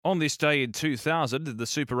On this day in 2000, in the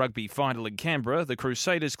Super Rugby final in Canberra, the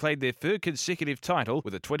Crusaders claimed their third consecutive title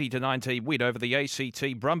with a 20-19 win over the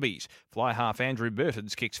ACT Brumbies. Fly half Andrew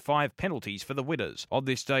Mertens kicks 5 penalties for the winners. On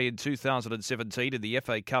this day in 2017, in the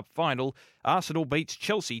FA Cup final, Arsenal beats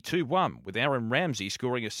Chelsea 2-1, with Aaron Ramsey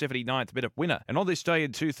scoring a 79th minute winner. And on this day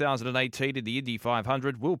in 2018, in the Indy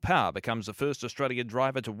 500, Will Power becomes the first Australian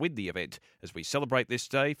driver to win the event. As we celebrate this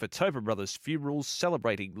day, for Tobin Brothers Funerals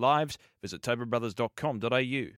Celebrating Lives, visit tobinbrothers.com.au.